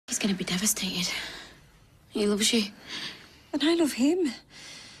going to be devastated. He loves you. And I love him.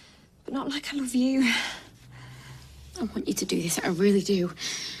 But not like I love you. I want you to do this, I really do.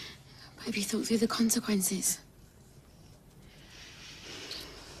 But have you thought through the consequences?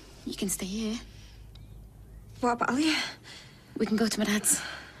 You can stay here. What about Alia? We can go to my dad's.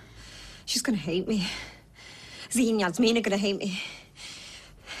 She's gonna hate me. Zee and Yasmin are gonna hate me.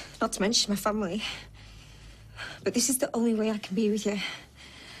 Not to mention my family. But this is the only way I can be with you.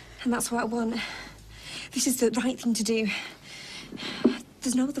 And that's what I want. This is the right thing to do.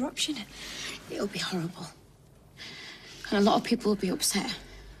 There's no other option. It'll be horrible. And a lot of people will be upset.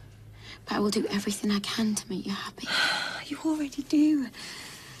 But I will do everything I can to make you happy. You already do.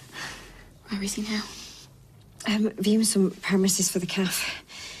 Where is he now? Viewing some premises for the cafe.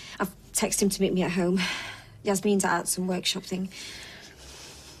 I've texted him to meet me at home. Yasmin's out at some workshop thing.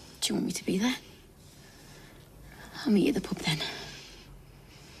 Do you want me to be there? I'll meet you at the pub then.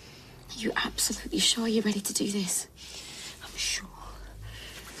 Are you absolutely sure you're ready to do this? I'm sure.